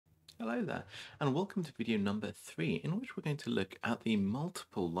Hello there, and welcome to video number 3, in which we're going to look at the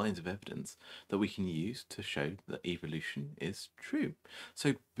multiple lines of evidence that we can use to show that evolution is true.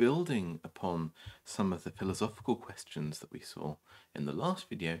 So, building upon some of the philosophical questions that we saw in the last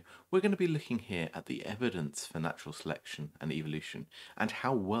video, we're going to be looking here at the evidence for natural selection and evolution, and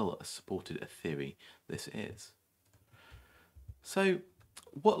how well supported a theory this is. So,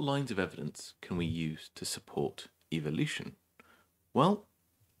 what lines of evidence can we use to support evolution? Well,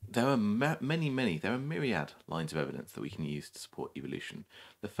 there are there are myriad lines of evidence that we can use to support evolution.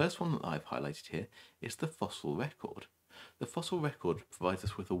 The first one that I've highlighted here is the fossil record. The fossil record provides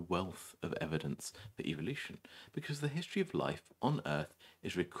us with a wealth of evidence for evolution because the history of life on Earth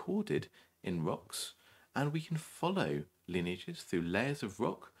is recorded in rocks, and we can follow lineages through layers of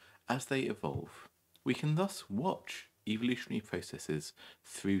rock as they evolve. We can thus watch evolutionary processes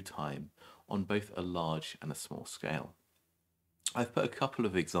through time on both a large and a small scale. I've put a couple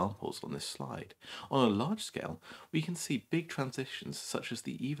of examples on this slide. On a large scale, we can see big transitions such as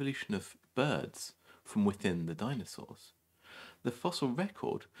the evolution of birds from within the dinosaurs. The fossil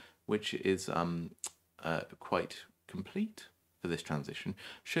record, which is quite complete for this transition,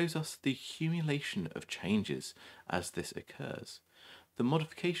 shows us the accumulation of changes as this occurs. The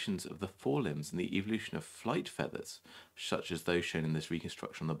modifications of the forelimbs and the evolution of flight feathers, such as those shown in this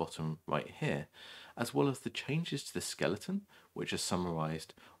reconstruction on the bottom right here, as well as the changes to the skeleton, which are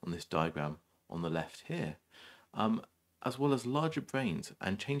summarized on this diagram on the left here, as well as larger brains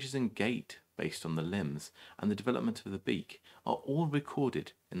and changes in gait based on the limbs and the development of the beak, are all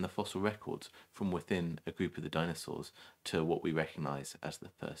recorded in the fossil records from within a group of the dinosaurs to what we recognize as the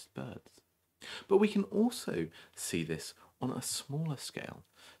first birds. But we can also see this on a smaller scale.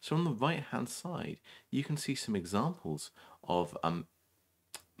 So on the right hand side, you can see some examples of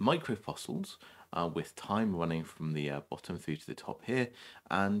microfossils with time running from the bottom through to the top here,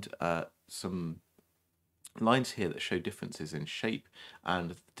 and some lines here that show differences in shape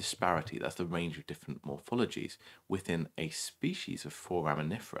and disparity. That's the range of different morphologies within a species of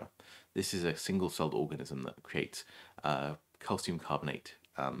foraminifera. This is a single-celled organism that creates calcium carbonate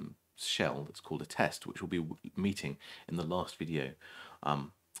shell that's called a test, which we'll be meeting in the last video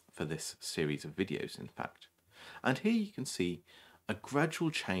for this series of videos, in fact. And here you can see a gradual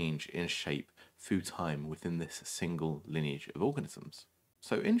change in shape through time within this single lineage of organisms.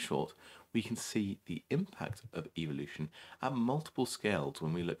 So in short, we can see the impact of evolution at multiple scales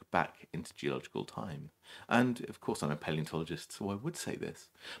when we look back into geological time. And of course, I'm a paleontologist, so I would say this,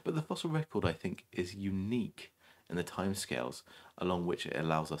 but the fossil record, I think, is unique in the timescales along which it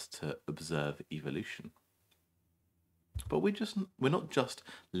allows us to observe evolution. But we're not just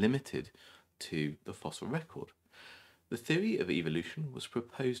limited to the fossil record. The theory of evolution was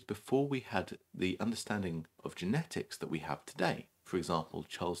proposed before we had the understanding of genetics that we have today. For example,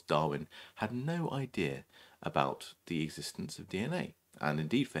 Charles Darwin had no idea about the existence of DNA, and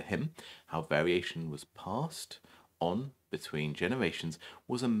indeed for him, how variation was passed on between generations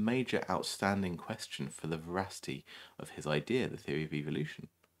was a major outstanding question for the veracity of his idea, the theory of evolution.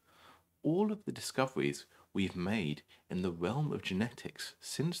 All of the discoveries we've made in the realm of genetics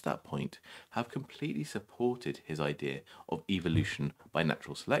since that point have completely supported his idea of evolution by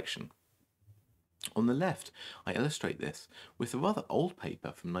natural selection. On the left, I illustrate this with a rather old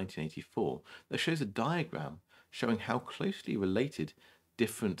paper from 1984 that shows a diagram showing how closely related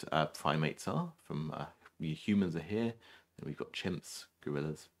different primates are. From humans are here, and we've got chimps,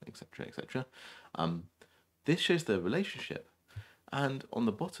 gorillas, etc., etc. This shows the relationship, and on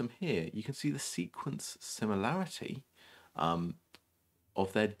the bottom here, you can see the sequence similarity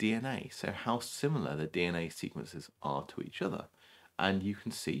of their DNA. So how similar the DNA sequences are to each other. And you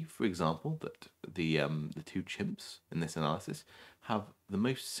can see, for example, that the two chimps in this analysis have the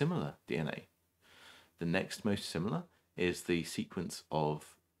most similar DNA. The next most similar is the sequence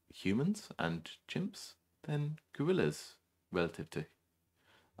of humans and chimps, then gorillas relative to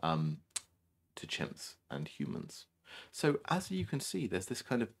chimps and humans. So as you can see, there's this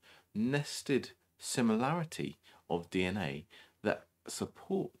kind of nested similarity of DNA that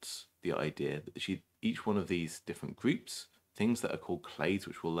supports the idea that each one of these different groups, things that are called clades,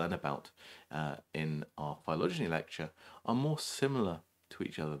 which we'll learn about in our phylogeny lecture, are more similar to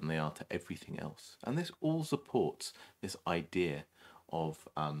each other than they are to everything else. And this all supports this idea of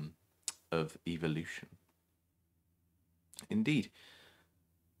evolution. Indeed,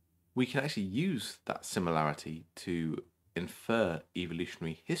 we can actually use that similarity to infer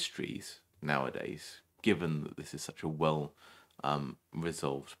evolutionary histories nowadays, given that this is such a well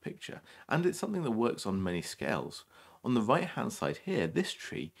resolved picture. And it's something that works on many scales. On the right-hand side here, this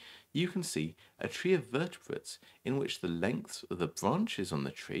tree, you can see a tree of vertebrates in which the lengths of the branches on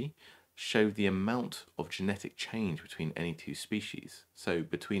the tree show the amount of genetic change between any two species. So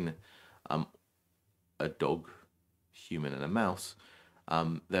between a dog, human, and a mouse,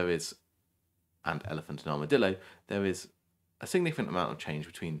 there is, and elephant and armadillo, there is a significant amount of change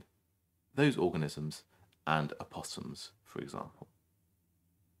between those organisms and opossums, for example.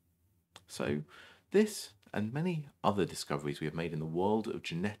 So this and many other discoveries we have made in the world of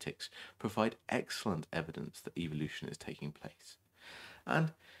genetics provide excellent evidence that evolution is taking place.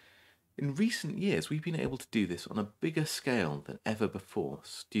 And in recent years, we've been able to do this on a bigger scale than ever before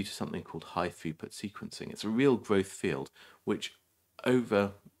due to something called high throughput sequencing. It's a real growth field which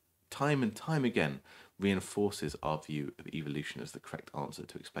over time and time again reinforces our view of evolution as the correct answer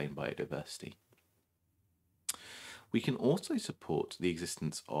to explain biodiversity. We can also support the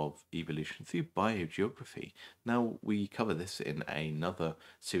existence of evolution through biogeography. Now, we cover this in another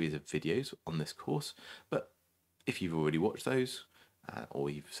series of videos on this course, but if you've already watched those, or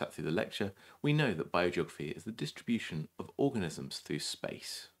you've sat through the lecture, we know that biogeography is the distribution of organisms through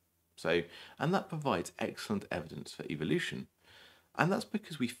space. And that provides excellent evidence for evolution. And that's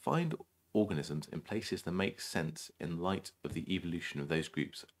because we find organisms in places that make sense in light of the evolution of those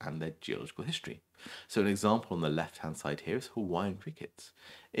groups and their geological history. So an example on the left-hand side here is Hawaiian crickets.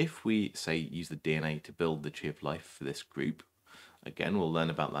 If we, say, use the DNA to build the tree of life for this group, again, we'll learn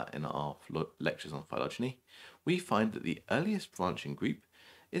about that in our lectures on phylogeny, we find that the earliest branching group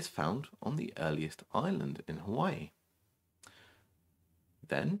is found on the earliest island in Hawaii.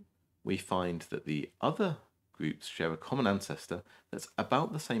 Then we find that the other groups share a common ancestor that's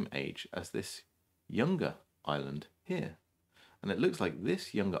about the same age as this younger island here. And it looks like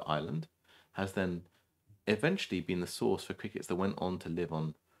this younger island has then eventually been the source for crickets that went on to live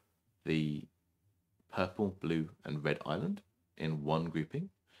on the purple, blue, and red island in one grouping,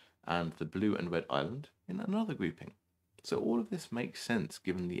 and the blue and red island in another grouping. So all of this makes sense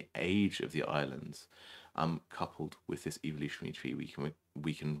given the age of the islands, coupled with this evolutionary tree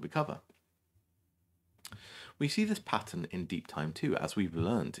we can recover. We see this pattern in deep time too, as we've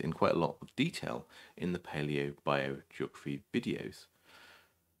learned in quite a lot of detail in the paleobiogeography videos.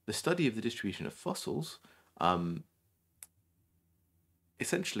 The study of the distribution of fossils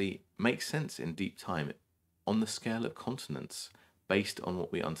essentially makes sense in deep time on the scale of continents based on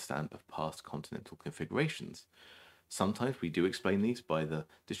what we understand of past continental configurations. Sometimes we do explain these by the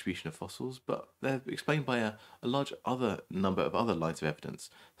distribution of fossils, but they're explained by a large number of other lines of evidence,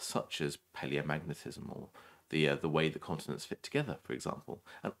 such as paleomagnetism or the way the continents fit together, for example.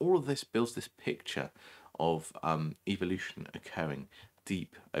 And all of this builds this picture of evolution occurring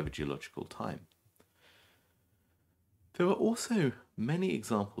deep over geological time. There are also many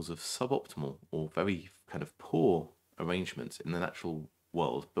examples of suboptimal or very kind of poor arrangements in the natural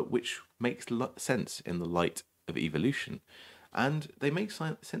world, but which makes sense in the light of evolution. And they make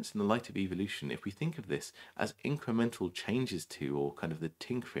sense in the light of evolution if we think of this as incremental changes to, or kind of the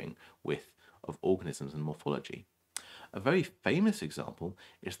tinkering with, of organisms and morphology. A very famous example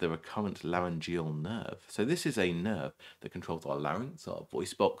is the recurrent laryngeal nerve. So this is a nerve that controls our larynx, our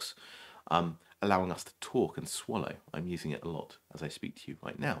voice box, allowing us to talk and swallow. I'm using it a lot as I speak to you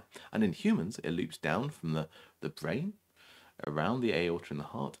right now. And in humans, it loops down from the brain, around the aorta in the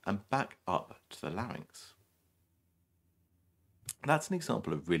heart, and back up to the larynx. That's an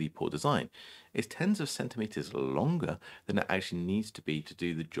example of really poor design. It's tens of centimeters longer than it actually needs to be to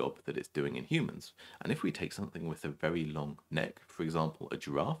do the job that it's doing in humans. And if we take something with a very long neck, for example, a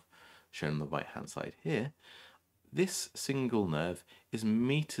giraffe, shown on the right-hand side here, this single nerve is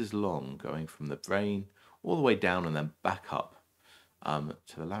meters long, going from the brain all the way down and then back up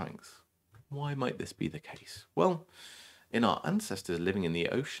to the larynx. Why might this be the case? Well, in our ancestors living in the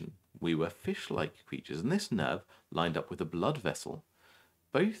ocean, we were fish-like creatures, and this nerve lined up with a blood vessel.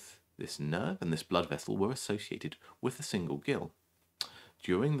 Both this nerve and this blood vessel were associated with a single gill.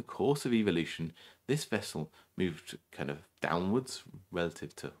 During the course of evolution, this vessel moved kind of downwards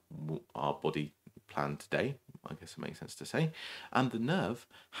relative to our body plan today, I guess it makes sense to say, and the nerve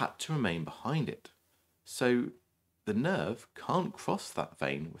had to remain behind it. So the nerve can't cross that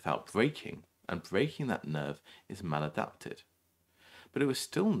vein without breaking, and breaking that nerve is maladapted. But it was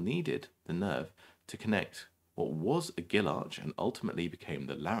still needed, the nerve, to connect what was a gill arch and ultimately became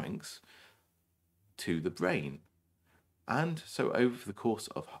the larynx to the brain. And so over the course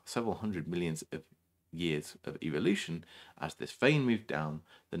of several hundred millions of years of evolution, as this vein moved down,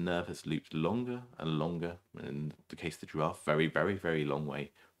 the nerve has looped longer and longer, in the case of the giraffe, very, very, very long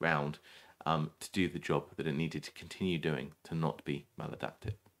way round, to do the job that it needed to continue doing to not be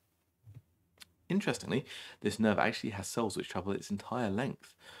maladapted. Interestingly, this nerve actually has cells which travel its entire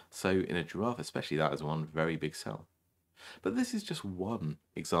length. So in a giraffe especially, that is one very big cell. But this is just one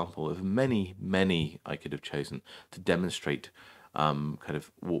example of many, many I could have chosen to demonstrate kind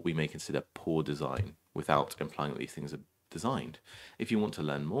of what we may consider poor design without implying that these things are designed. If you want to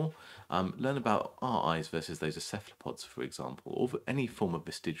learn more, learn about our eyes versus those of cephalopods, for example, or any form of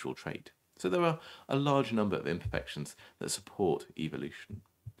vestigial trait. So there are a large number of imperfections that support evolution.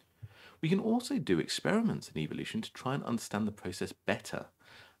 We can also do experiments in evolution to try and understand the process better,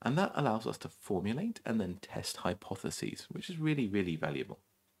 and that allows us to formulate and then test hypotheses, which is really, really valuable.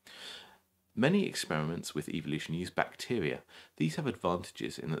 Many experiments with evolution use bacteria. These have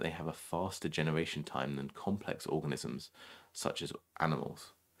advantages in that they have a faster generation time than complex organisms, such as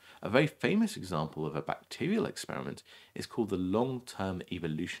animals. A very famous example of a bacterial experiment is called the Long-Term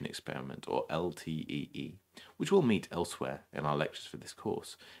Evolution Experiment, or LTEE, which we'll meet elsewhere in our lectures for this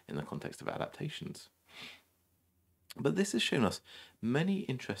course in the context of adaptations. But this has shown us many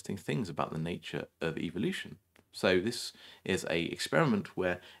interesting things about the nature of evolution. So this is an experiment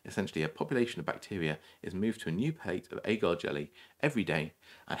where essentially a population of bacteria is moved to a new plate of agar jelly every day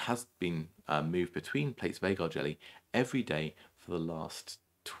and has been moved between plates of agar jelly every day for the last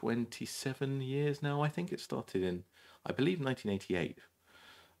 27 years now. I think it started in, I believe, 1988.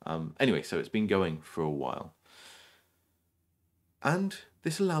 Anyway, so it's been going for a while. And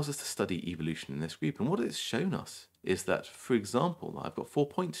this allows us to study evolution in this group. And what it's shown us is that, for example, I've got 4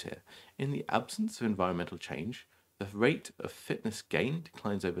 points here. In the absence of environmental change, the rate of fitness gain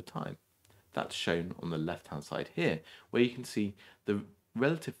declines over time. That's shown on the left-hand side here, where you can see the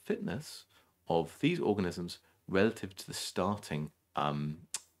relative fitness of these organisms relative to the starting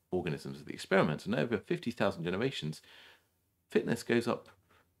organisms of the experiment. And over 50,000 generations, fitness goes up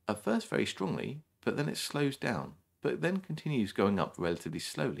at first very strongly, but then it slows down, but then continues going up relatively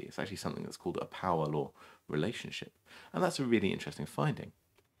slowly. It's actually something that's called a power law relationship. And that's a really interesting finding.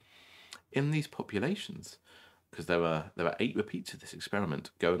 In these populations, because there were 8 repeats of this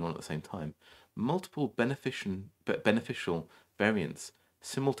experiment going on at the same time, multiple beneficial variants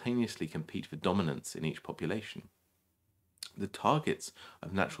simultaneously compete for dominance in each population. The targets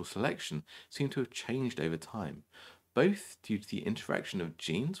of natural selection seem to have changed over time, both due to the interaction of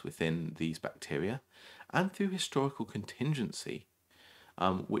genes within these bacteria and through historical contingency,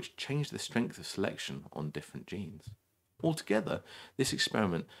 which changed the strength of selection on different genes. Altogether, this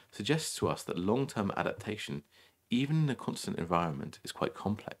experiment suggests to us that long-term adaptation, even in a constant environment, is quite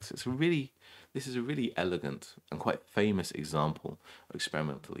complex. This is a really elegant and quite famous example of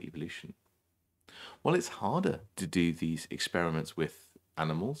experimental evolution. While it's harder to do these experiments with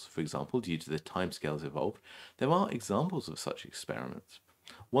animals, for example, due to the timescales involved, there are examples of such experiments.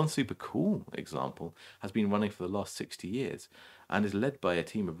 One super cool example has been running for the last 60 years and is led by a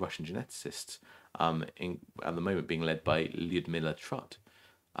team of Russian geneticists, at the moment being led by Lyudmila Trut.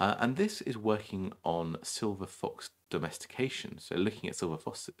 And this is working on silver fox domestication, so looking at silver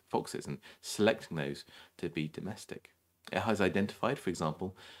foxes and selecting those to be domestic. It has identified, for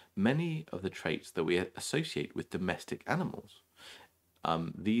example, many of the traits that we associate with domestic animals.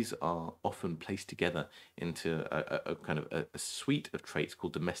 These are often placed together into a kind of a suite of traits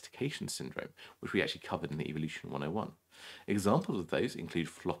called domestication syndrome, which we actually covered in Evolution 101. Examples of those include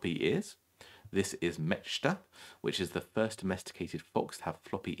floppy ears. This is Mechta, which is the first domesticated fox to have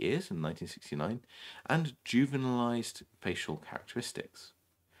floppy ears in 1969, and juvenilized facial characteristics.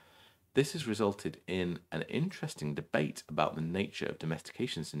 This has resulted in an interesting debate about the nature of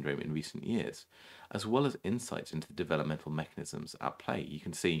domestication syndrome in recent years, as well as insights into the developmental mechanisms at play. You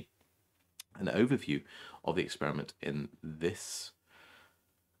can see an overview of the experiment in this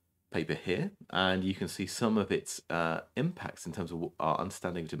paper here, and you can see some of its impacts in terms of our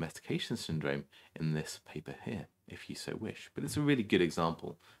understanding of domestication syndrome in this paper here, if you so wish. But it's a really good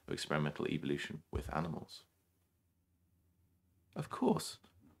example of experimental evolution with animals. Of course,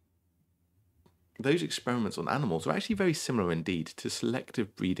 those experiments on animals are actually very similar indeed to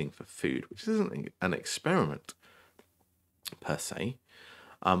selective breeding for food, which isn't an experiment per se,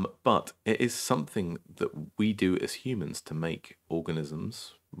 but it is something that we do as humans to make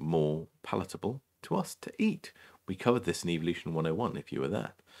organisms more palatable to us to eat. We covered this in Evolution 101 if you were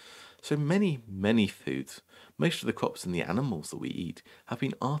there. So many foods, most of the crops and the animals that we eat, have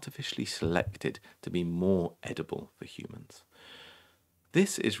been artificially selected to be more edible for humans.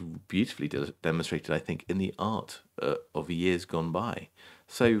 This is beautifully demonstrated, I think, in the art of years gone by.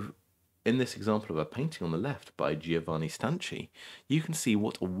 So, in this example of a painting on the left by Giovanni Stanchi, you can see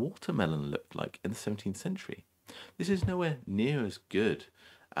what a watermelon looked like in the 17th century. This is nowhere near as good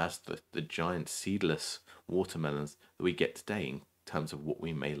as the giant seedless watermelons that we get today in terms of what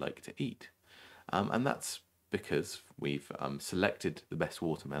we may like to eat. And that's because we've selected the best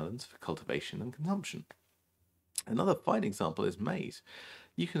watermelons for cultivation and consumption. Another fine example is maize.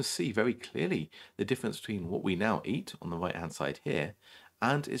 You can see very clearly the difference between what we now eat on the right hand side here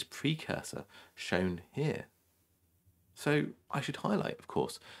and its precursor shown here. So I should highlight, of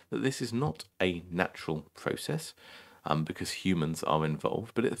course, that this is not a natural process because humans are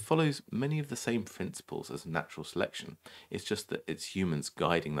involved, but it follows many of the same principles as natural selection. It's just that it's humans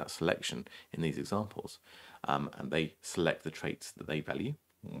guiding that selection in these examples, and they select the traits that they value.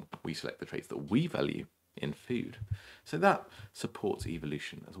 We select the traits that we value in food. So that supports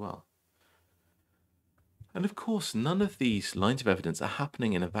evolution as well. And of course, none of these lines of evidence are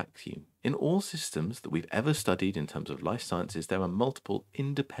happening in a vacuum. In all systems that we've ever studied in terms of life sciences, there are multiple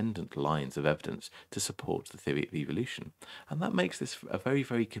independent lines of evidence to support the theory of evolution. And that makes this a very,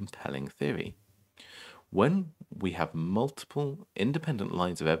 very compelling theory. When we have multiple independent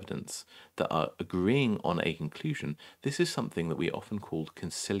lines of evidence that are agreeing on a conclusion, this is something that we often call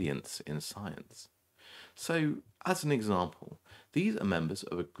consilience in science. So, as an example, these are members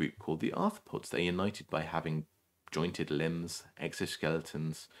of a group called the arthropods. They're united by having jointed limbs,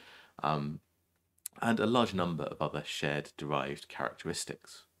 exoskeletons, and a large number of other shared derived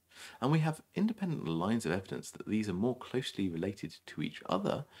characteristics. And we have independent lines of evidence that these are more closely related to each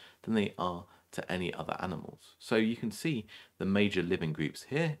other than they are to any other animals. So you can see the major living groups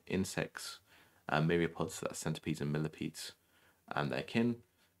here: insects, myriapods, that's centipedes and millipedes, and their kin,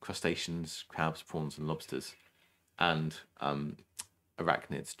 crustaceans, crabs, prawns, and lobsters, and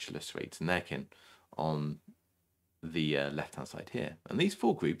arachnids, chelicerates, and their kin on the left-hand side here. And these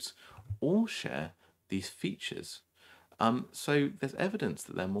four groups all share these features. So there's evidence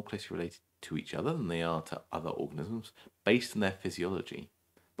that they're more closely related to each other than they are to other organisms based on their physiology,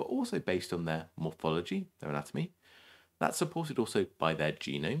 but also based on their morphology, their anatomy. That's supported also by their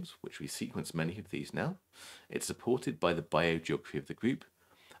genomes, which we sequence many of these now. It's supported by the biogeography of the group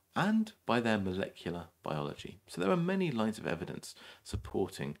and by their molecular biology. So there are many lines of evidence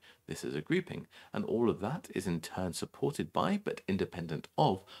supporting this as a grouping, and all of that is in turn supported by, but independent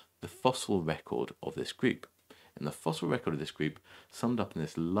of, the fossil record of this group. In the fossil record of this group, summed up in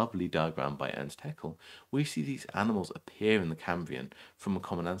this lovely diagram by Ernst Haeckel, we see these animals appear in the Cambrian from a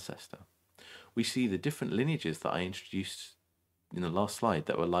common ancestor. We see the different lineages that I introduced in the last slide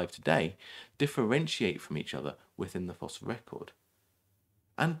that were alive today differentiate from each other within the fossil record.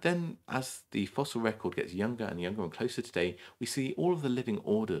 And then as the fossil record gets younger and younger and closer today, we see all of the living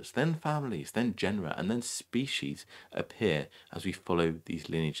orders, then families, then genera, and then species appear as we follow these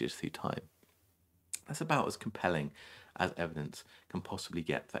lineages through time. That's about as compelling as evidence can possibly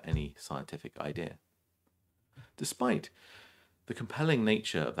get for any scientific idea. Despite the compelling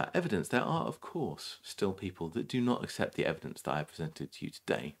nature of that evidence, there are, of course, still people that do not accept the evidence that I have presented to you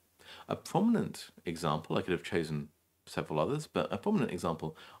today. A prominent example, I could have chosen several others, but a prominent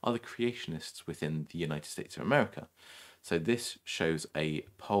example are the creationists within the United States of America. So this shows a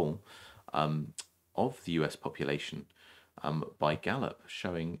poll of the US population by Gallup,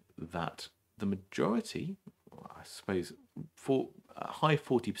 showing that the majority, I suppose, for a high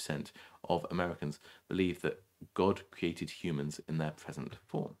 40% of Americans believe that God created humans in their present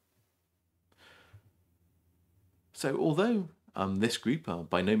form. So although this group are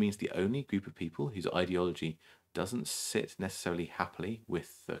by no means the only group of people whose ideology doesn't sit necessarily happily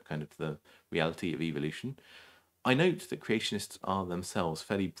with the reality of evolution, I note that creationists are themselves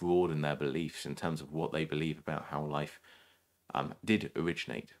fairly broad in their beliefs in terms of what they believe about how life did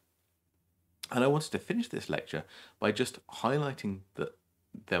originate. And I wanted to finish this lecture by just highlighting that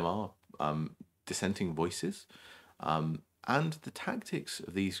there are dissenting voices, and the tactics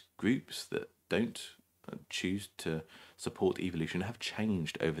of these groups that don't choose to support evolution have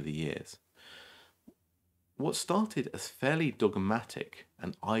changed over the years. What started as fairly dogmatic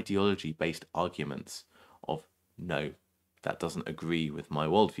and ideology-based arguments of no, that doesn't agree with my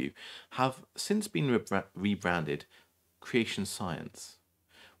worldview, have since been rebranded creation science.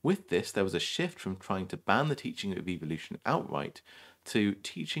 With this, there was a shift from trying to ban the teaching of evolution outright to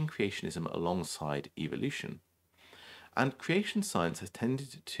teaching creationism alongside evolution. And creation science has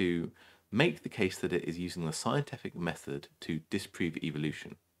tended to make the case that it is using the scientific method to disprove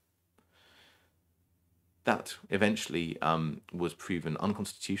evolution. That eventually was proven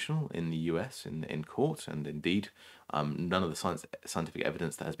unconstitutional in the US in court, and indeed none of the scientific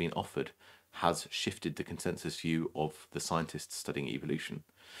evidence that has been offered has shifted the consensus view of the scientists studying evolution.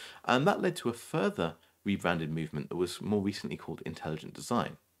 And that led to a further rebranded movement that was more recently called intelligent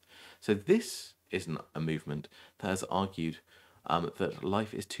design. So this isn't a movement that has argued that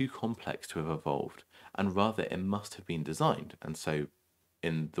life is too complex to have evolved, and rather it must have been designed. And so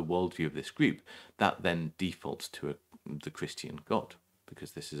in the worldview of this group, that then defaults to the Christian God,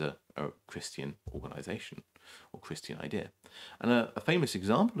 because this is a Christian organization or Christian idea. And a famous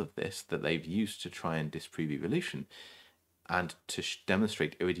example of this that they've used to try and disprove evolution and to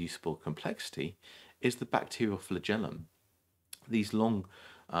demonstrate irreducible complexity is the bacterial flagellum. These long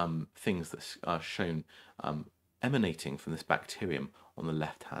things that are shown emanating from this bacterium on the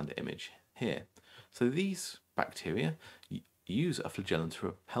left-hand image here. So these bacteria use a flagellum to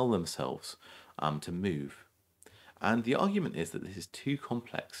propel themselves to move. And the argument is that this is too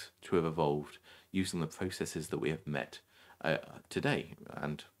complex to have evolved using the processes that we have met today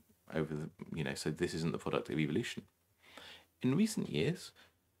and over the, so this isn't the product of evolution. In recent years,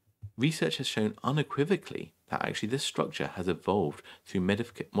 research has shown unequivocally that actually this structure has evolved through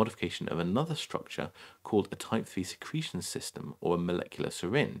modification of another structure called a type 3 secretion system, or a molecular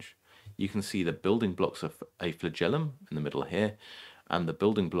syringe. You can see the building blocks of a flagellum in the middle here, and the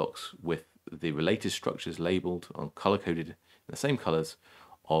building blocks with the related structures labelled or colour-coded in the same colours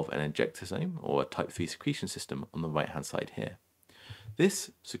of an injectosome, or a type 3 secretion system, on the right-hand side here.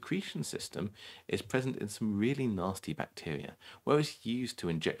 This secretion system is present in some really nasty bacteria, where it's used to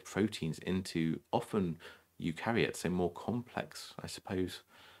inject proteins into often eukaryotes, so more complex, I suppose,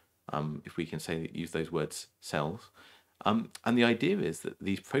 if we can use those words, cells. And the idea is that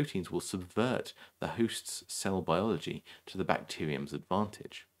these proteins will subvert the host's cell biology to the bacterium's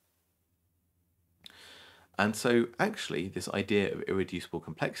advantage. And so actually this idea of irreducible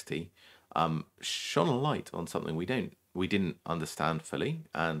complexity shone a light on something we didn't understand fully,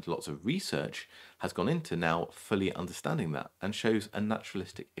 and lots of research has gone into now fully understanding that, and shows a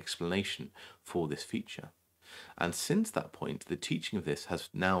naturalistic explanation for this feature. And since that point, the teaching of this has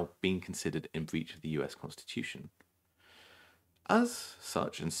now been considered in breach of the US Constitution. As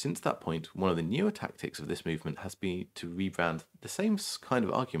such, and since that point, one of the newer tactics of this movement has been to rebrand the same kind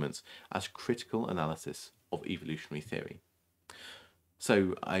of arguments as critical analysis of evolutionary theory.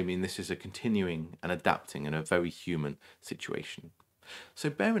 So, I mean, this is a continuing and adapting and a very human situation. So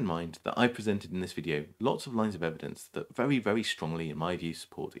bear in mind that I presented in this video lots of lines of evidence that very, very strongly, in my view,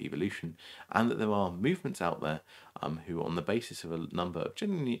 support evolution, and that there are movements out there who, on the basis of a number of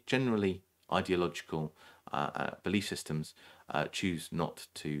generally ideological belief systems, choose not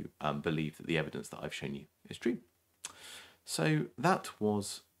to believe that the evidence that I've shown you is true. So that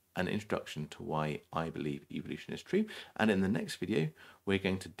was an introduction to why I believe evolution is true, and in the next video we're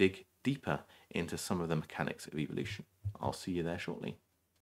going to dig deeper into some of the mechanics of evolution. I'll see you there shortly.